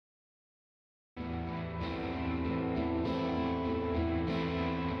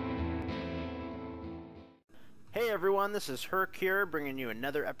Hey everyone, this is Herc here, bringing you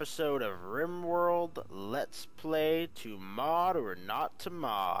another episode of RimWorld Let's Play to Mod or Not to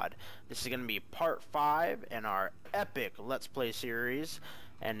Mod. This is going to be part 5 in our epic Let's Play series.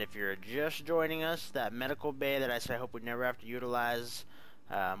 And if you're just joining us, that medical bay that I said I hope we'd never have to utilize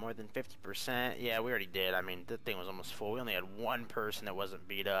more than 50%, yeah, we already did. I mean, that thing was almost full. We only had one person that wasn't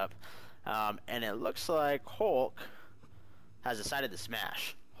beat up. And it looks like Hulk has decided to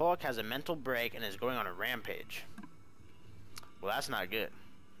smash. Hulk has a mental break and is going on a rampage. Well, that's not good.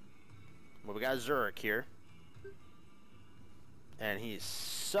 Well, we got Zurich here. And he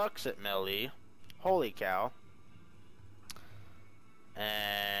sucks at melee. Holy cow.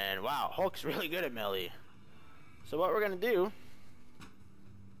 And wow, Hulk's really good at melee. So what we're going to do,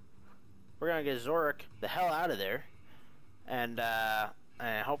 we're going to get Zurich the hell out of there. And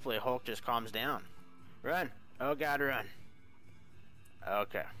hopefully Hulk just calms down. Run. Oh god, run.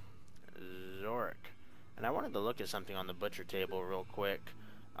 Okay. Zurich. And I wanted to look at something on the butcher table real quick.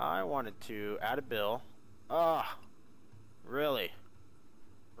 I wanted to add a bill. Oh, really?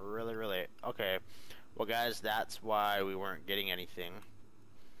 Really? Okay. Well, guys, that's why we weren't getting anything.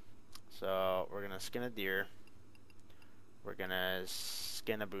 So, we're going to skin a deer. We're going to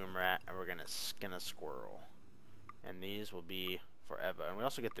skin a boom rat. And we're going to skin a squirrel. And these will be forever. And we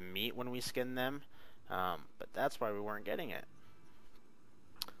also get the meat when we skin them. But that's why we weren't getting it.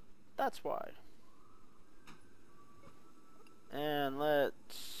 That's why. And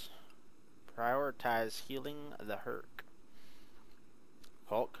let's prioritize healing the Herc.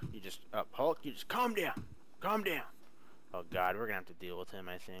 Hulk, you just calm down. Calm down. Oh god, we're gonna have to deal with him,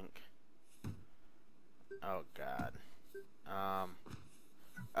 I think. Oh god.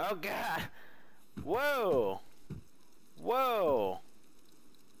 Oh god. Whoa. Whoa.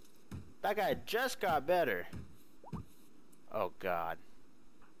 That guy just got better. Oh god.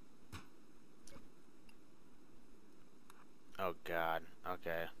 Oh god,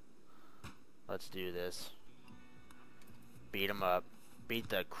 okay. Let's do this. Beat him up. Beat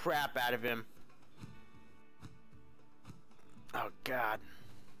the crap out of him. Oh god.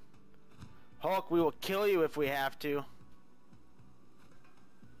 Hulk, we will kill you if we have to.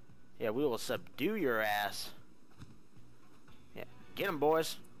 Yeah, we will subdue your ass. Yeah, get him,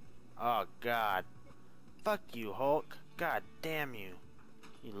 boys. Oh god. Fuck you, Hulk. God damn you.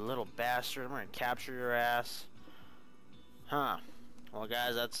 You little bastard. I'm gonna capture your ass. Huh. Well,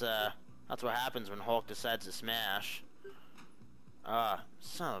 guys, that's what happens when Hulk decides to smash.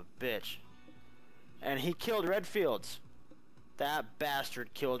 Son of a bitch. And he killed Redfields. That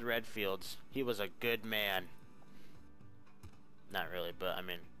bastard killed Redfields. He was a good man. Not really, but, I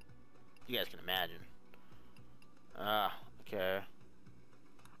mean, you guys can imagine. Okay.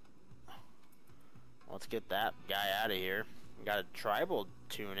 Let's get that guy out of here. We got a tribal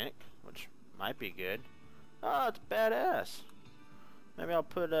tunic, which might be good. Oh, it's badass. Maybe I'll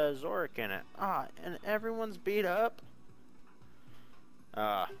put Zurich in it. And everyone's beat up.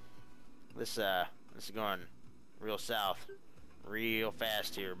 This is going real south, real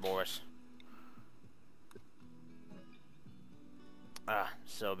fast here, boys.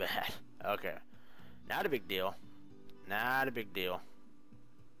 So bad. Okay, not a big deal. Not a big deal.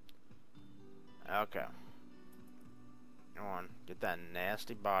 Okay. Come on, get that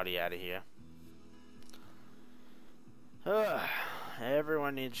nasty body out of here.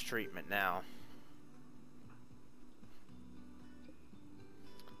 Everyone needs treatment now.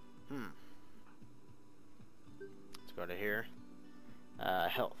 Let's go to here.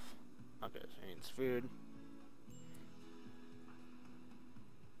 Health. Okay, so he needs food.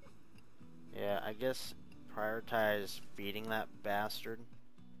 Yeah, I guess prioritize feeding that bastard.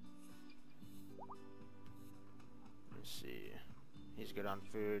 Let's see. He's good on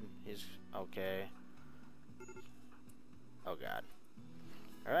food. He's okay. Oh god.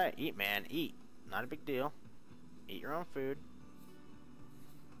 Alright, eat, man. Eat. Not a big deal. Eat your own food.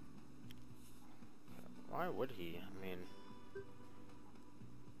 Why would he? I mean...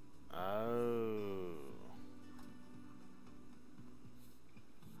 Oh.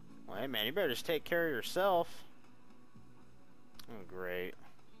 Well, hey, man, you better just take care of yourself. Oh, great.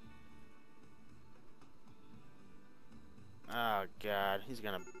 Oh, God. He's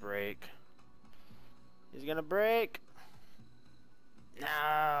gonna break. He's gonna break!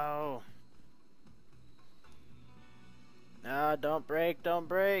 No! No, don't break, don't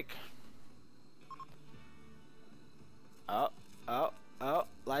break! Oh,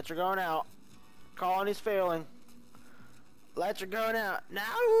 lights are going out. Colony's failing. Lights are going out.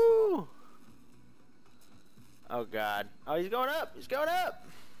 No! Oh god. Oh, he's going up! He's going up!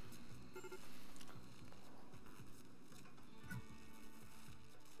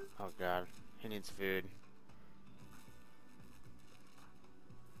 Oh god. He needs food.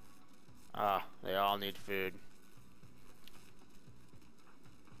 Ah, they all need food.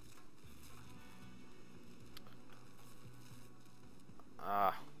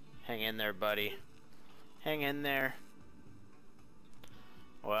 Ah, hang in there, buddy. Hang in there.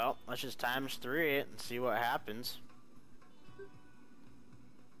 Well, let's just times 3 it and see what happens.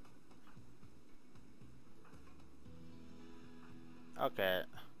 Okay.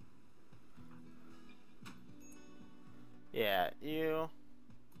 Yeah, you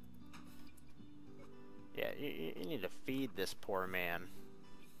need to feed this poor man.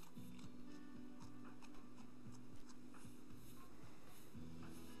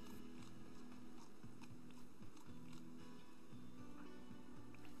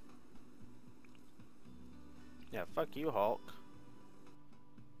 Yeah, fuck you, Hulk.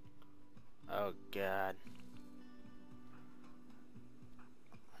 Oh, God.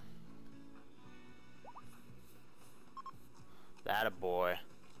 That a boy.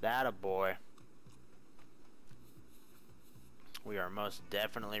 That a boy. We are most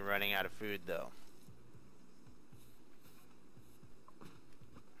definitely running out of food, though.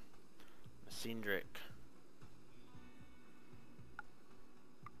 Cindric.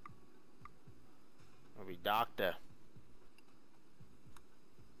 Will be Doctor.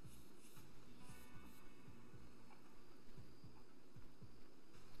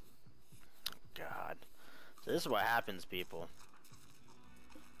 God. So this is what happens, people.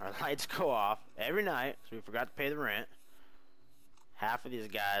 Our lights go off every night, so we forgot to pay the rent. Half of these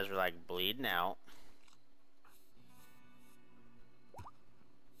guys are like bleeding out.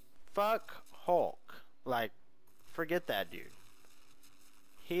 Fuck Hulk. Like, forget that dude.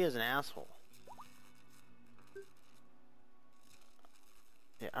 He is an asshole.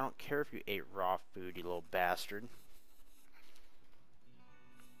 Yeah, I don't care if you ate raw food, you little bastard.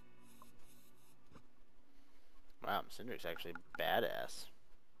 Wow, Cindric's actually badass.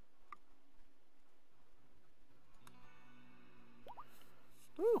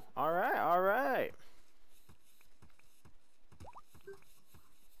 Woo, alright, alright.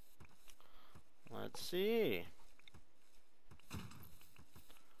 Let's see.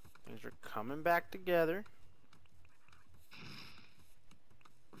 Things are coming back together.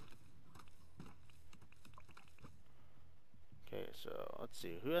 Okay, so let's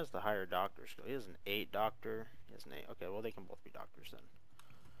see. Who has the higher doctor skill? He has an 8 doctor. He has an 8. Okay, well, they can both be doctors then.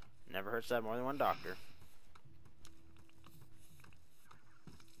 Never hurts to have more than one doctor.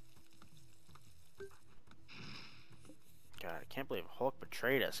 God, I can't believe Hulk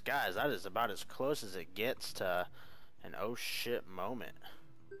betrayed us. Guys, that is about as close as it gets to an oh shit moment.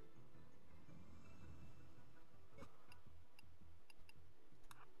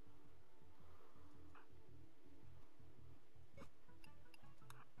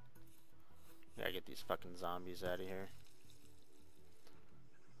 Gotta get these fucking zombies out of here.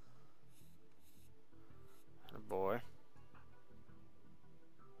 Oh boy.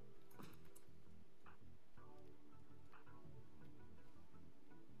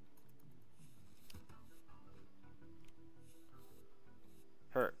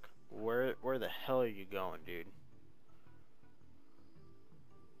 Herc, where the hell are you going, dude?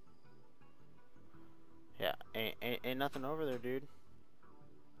 Yeah, ain't nothing over there, dude.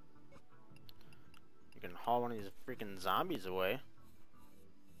 You can haul one of these freaking zombies away.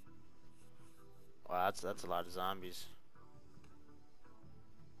 Wow, that's a lot of zombies.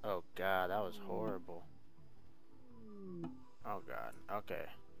 Oh god, that was horrible. Oh god, okay.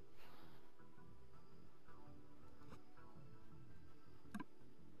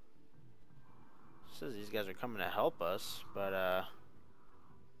 Says these guys are coming to help us, but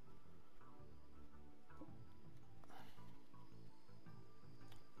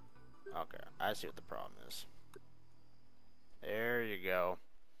okay, I see what the problem is. There you go.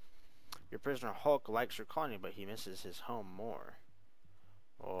 Your prisoner Hulk likes your colony, but he misses his home more.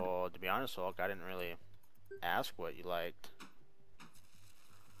 Well, to be honest, Hulk, I didn't really ask what you liked.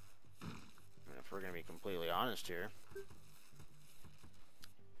 I mean, if we're gonna be completely honest here.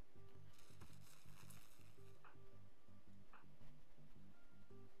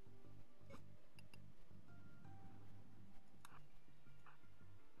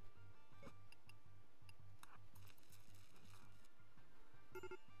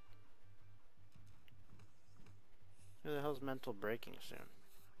 Who the hell's mental breaking soon?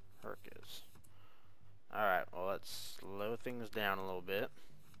 Herc is. Alright, well, let's slow things down a little bit.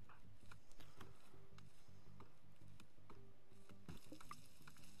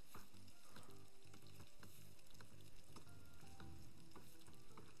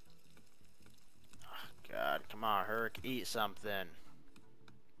 Oh, God, come on, Herc, eat something.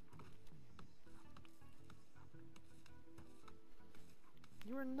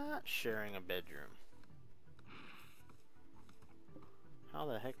 You we're not sharing a bedroom. How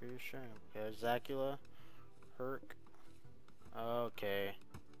the heck are you sharing? Okay, Zacula, Herc. Okay.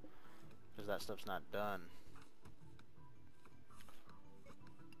 Because that stuff's not done.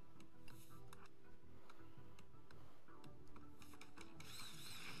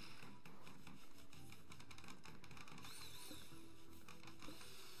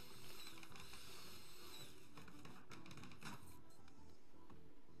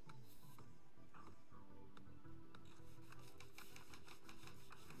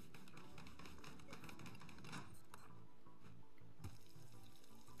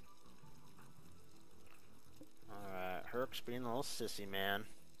 Alright, Herc's being a little sissy, man.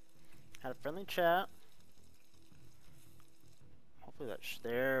 Had a friendly chat. Hopefully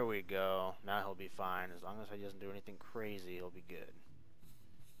there we go. Now he'll be fine. As long as he doesn't do anything crazy, he'll be good.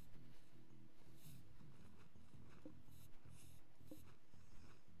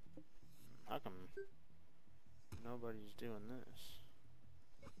 How come nobody's doing this?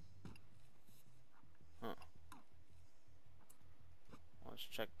 Huh. Let's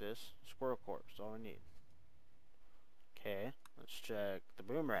check this. Squirrel corpse, all we need. Okay, let's check the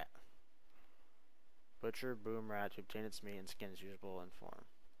boom rat. Butcher boom rat to obtain its meat and skin is usable in form.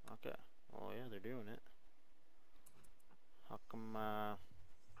 Okay. Oh yeah, they're doing it. How come,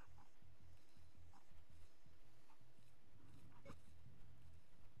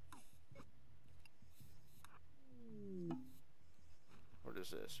 what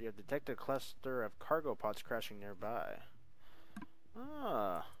is this? You have detected a cluster of cargo pods crashing nearby.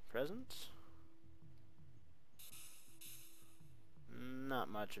 Ah, presents? Not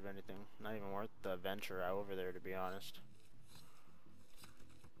much of anything. Not even worth the venture out over there, to be honest.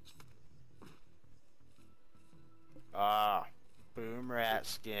 Ah, boom rat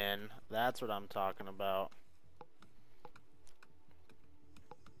skin. That's what I'm talking about.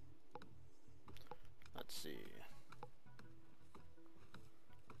 Let's see.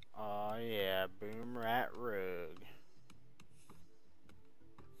 Oh yeah, boom rat rogue.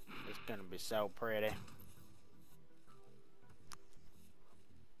 It's gonna be so pretty.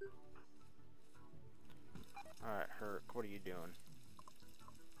 Alright, Herc, what are you doing?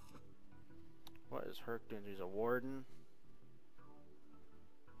 What is Herc doing? He's a warden.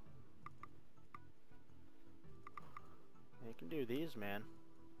 You can do these, man.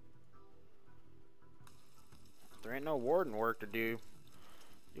 If there ain't no warden work to do,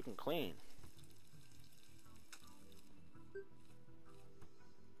 you can clean.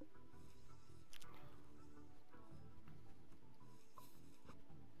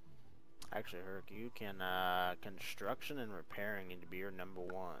 Actually, Herc, you can, construction and repairing need to be your number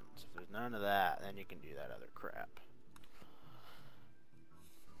ones. If there's none of that, then you can do that other crap.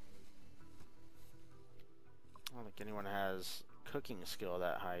 I don't think anyone has cooking skill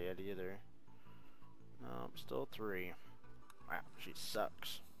that high yet either. Nope, still 3. Wow, she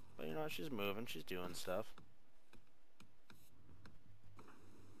sucks. But you know, she's moving, she's doing stuff.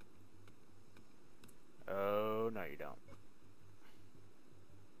 Oh, no you don't.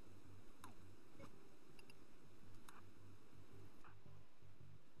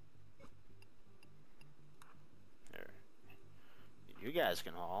 There. You guys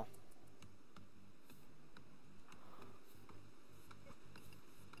can haul.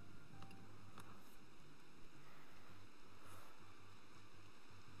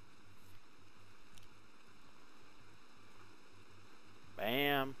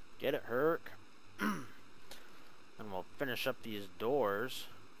 Bam! Get it, Herc. And we'll finish up these doors.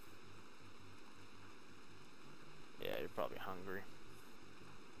 Yeah, you're probably hungry.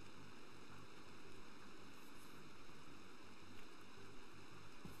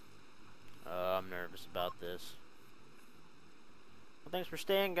 I'm nervous about this. Well, thanks for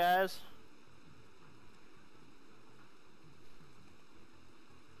staying, guys.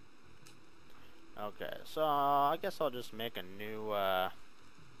 Okay, so I guess I'll just make a new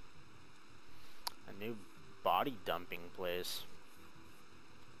body dumping place.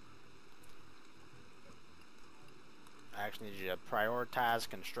 I actually need you to prioritize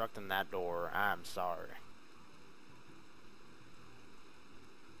constructing that door. I'm sorry.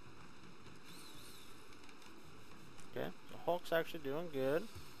 Okay, so Hulk's actually doing good.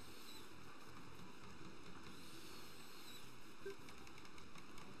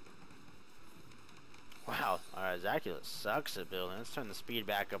 Wow, alright, Zacula sucks at building. Let's turn the speed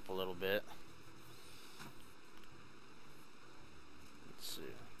back up a little bit. Let's see.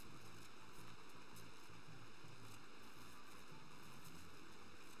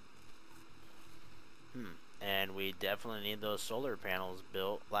 And we definitely need those solar panels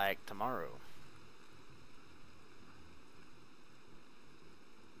built like tomorrow.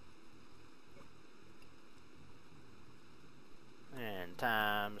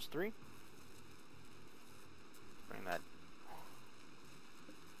 times 3. Bring that.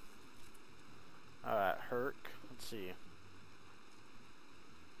 Alright, Herc. Let's see.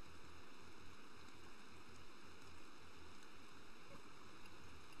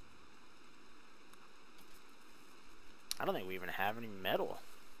 I don't think we even have any metal.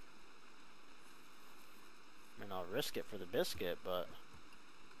 I mean, I'll risk it for the biscuit, but...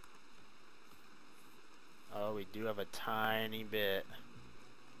 Oh, we do have a tiny bit.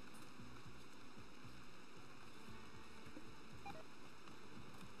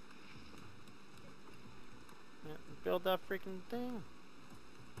 Yeah, build that freaking thing.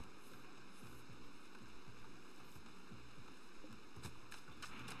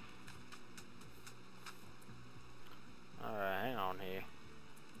 Alright, hang on here.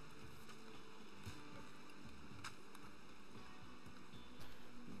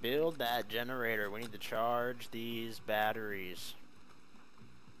 Build that generator. We need to charge these batteries.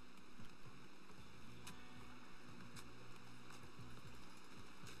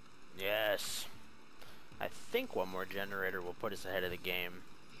 Yes. I think one more generator will put us ahead of the game.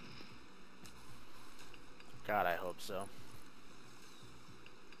 God, I hope so.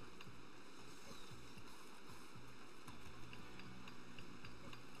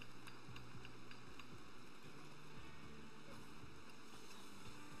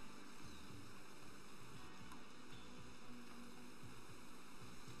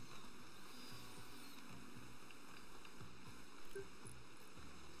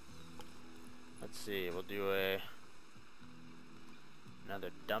 Let's see, we'll do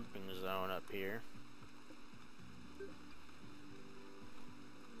another dumping zone up here.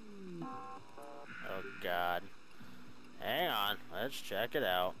 Oh God. Hang on, let's check it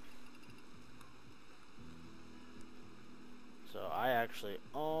out. So I actually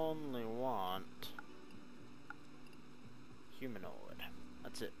only want humanoid.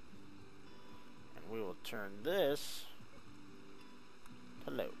 That's it. And we will turn this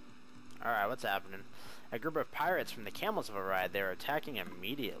to low. Alright, what's happening? A group of pirates from the camels have arrived. They're attacking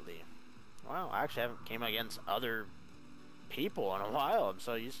immediately. Wow, I actually haven't came against other people in a while. I'm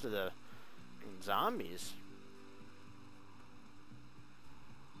so used to the zombies.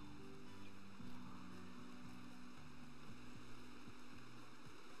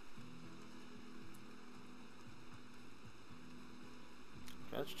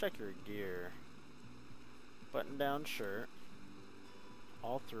 Let's check your gear. Button down shirt.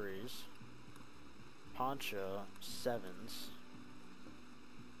 All 3s. Poncho 7s.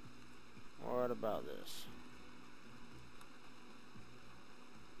 What about this?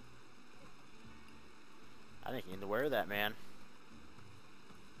 I think you need to wear that, man.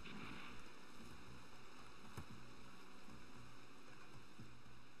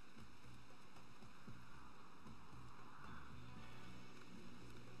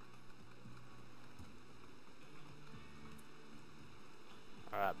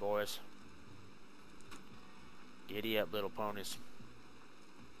 Alright, boys. Giddy up, little ponies.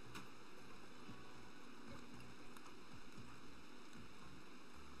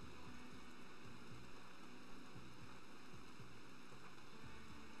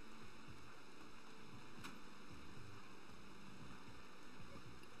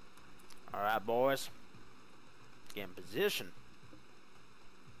 Alright, boys. Get in position.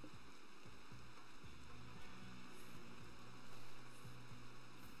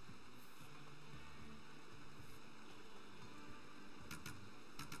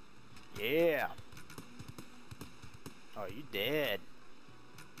 Yeah. Oh, you dead.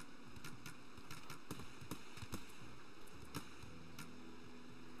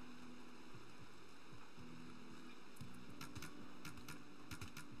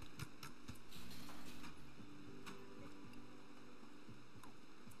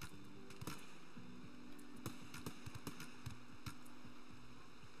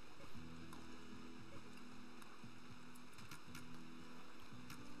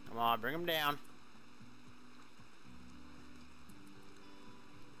 Come on, bring him down.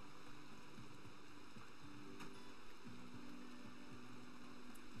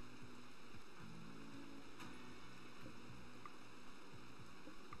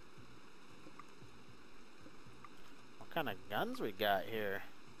 What kind of guns we got here?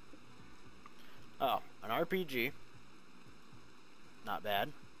 Oh, an RPG. Not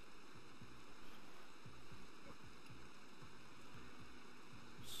bad.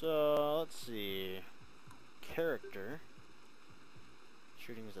 So, let's see. Character.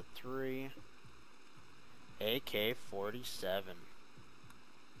 Shooting is a 3. AK-47.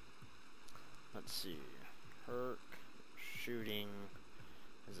 Let's see. Herc. Shooting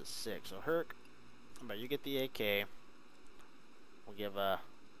is a 6. So, Herc, how about you get the AK? We'll give my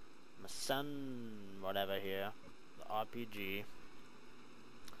son whatever here, the RPG.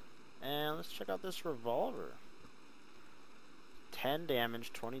 And let's check out this revolver. 10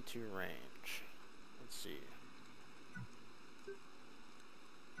 damage, 22 range. Let's see.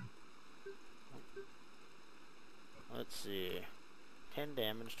 Let's see. 10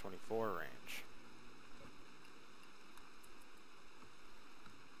 damage, 24 range.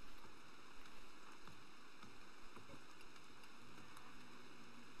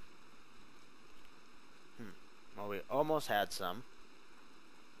 Well, we almost had some.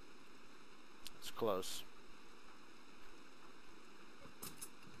 It's close.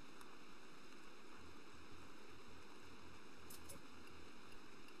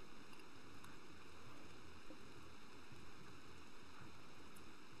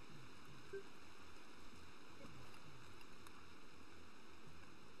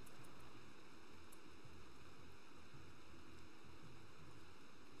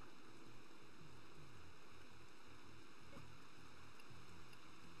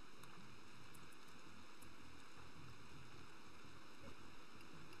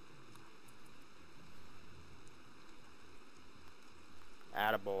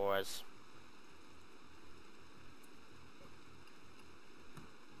 Attaboys.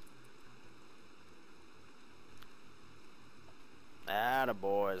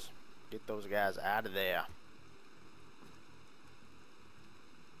 Attaboys. Get those guys out of there.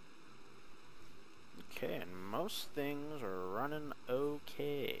 Okay, and most things are running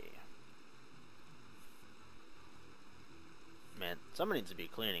okay. Man, someone needs to be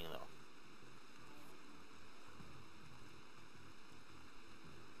cleaning though.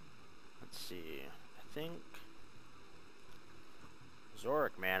 Let's see. I think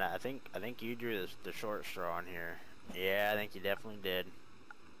Zorik, man, I think you drew the short straw on here. Yeah, I think you definitely did.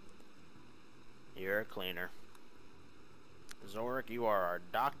 You're a cleaner. Zorik, you are our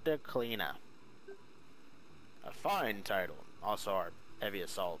Dr. Cleaner. A fine title. Also our heavy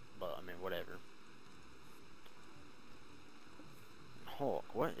assault, but I mean, whatever. Hulk,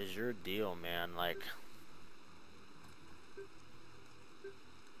 what is your deal, man? Like,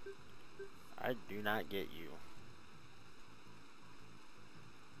 I do not get you.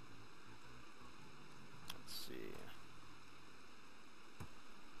 Let's see.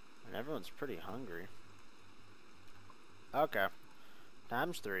 And everyone's pretty hungry. Okay.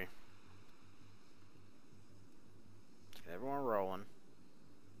 Times 3. Let's get everyone rolling.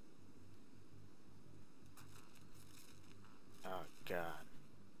 Oh, God.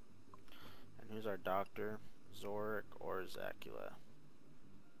 And who's our doctor? Zorik or Zacula?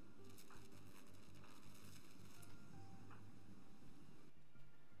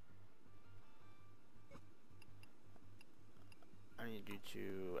 I need you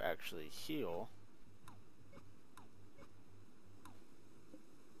to actually heal.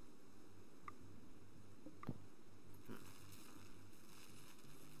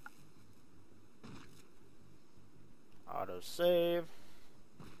 Auto save.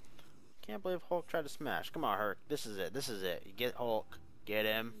 Can't believe Hulk tried to smash. Come on, Herc. This is it. This is it. You get Hulk. Get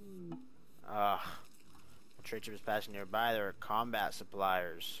him. Ugh. The trade ship is passing nearby. There are combat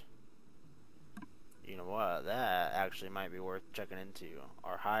suppliers. You know what? That actually might be worth checking into.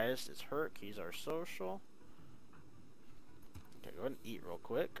 Our highest is Herc. He's our social. Okay, go ahead and eat real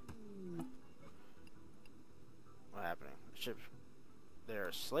quick. What's happening? The ship. They're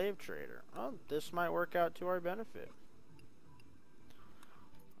a slave trader. Oh, this might work out to our benefit.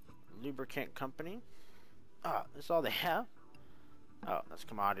 Lubricant company. Ah, that's all they have. Oh, that's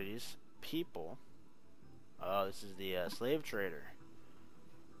commodities. People. Oh, this is the slave trader.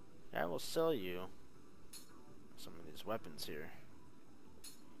 I will sell you some of these weapons here.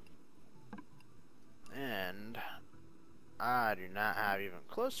 And I do not have even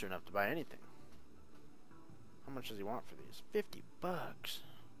closer enough to buy anything. How much does he want for these? 50 bucks.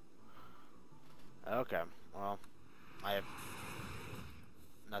 Okay, well, I have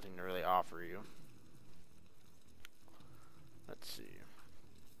nothing to really offer you. Let's see.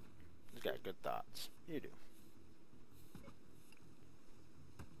 He's got good thoughts. You do.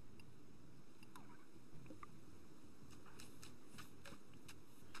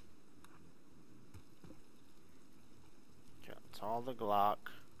 Okay, it's all the Glock.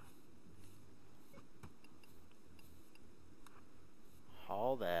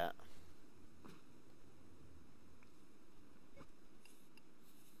 All that.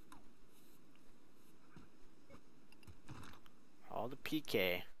 All the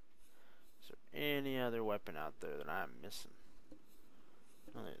PK. Is there any other weapon out there that I'm missing?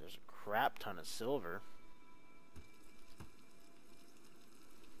 Oh, there's a crap ton of silver.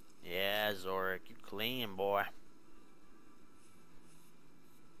 Yeah, Zorik, you clean, boy.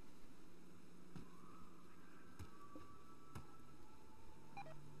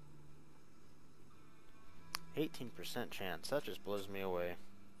 18% chance. That just blows me away.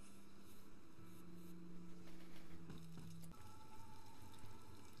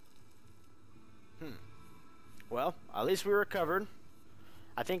 Well, at least we recovered.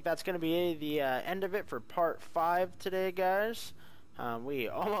 I think that's going to be the end of it for part 5 today, guys. We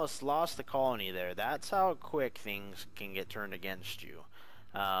almost lost the colony there. That's how quick things can get turned against you.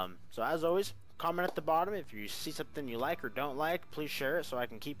 So as always, comment at the bottom if you see something you like or don't like. Please share it so I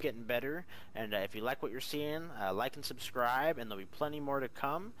can keep getting better. And if you like what you're seeing, like and subscribe, and there'll be plenty more to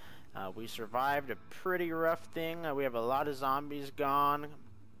come. We survived a pretty rough thing. We have a lot of zombies gone.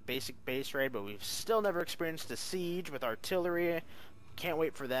 Basic base raid, but we've still never experienced a siege with artillery. Can't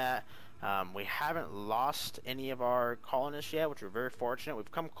wait for that. We haven't lost any of our colonists yet, which we're very fortunate.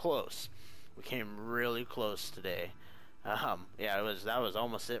 We've come close. We came really close today. Yeah, that was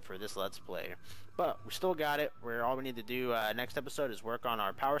almost it for this Let's Play. But we still got it. All we need to do next episode is work on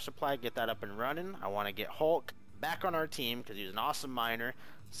our power supply, get that up and running. I want to get Hulk back on our team because he's an awesome miner.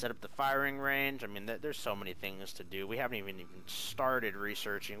 Set up the firing range. I mean, there's so many things to do. We haven't even started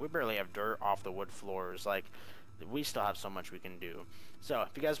researching. We barely have dirt off the wood floors. Like, we still have so much we can do. So,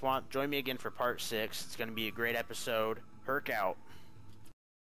 if you guys want, join me again for part 6. It's going to be a great episode. Herc out.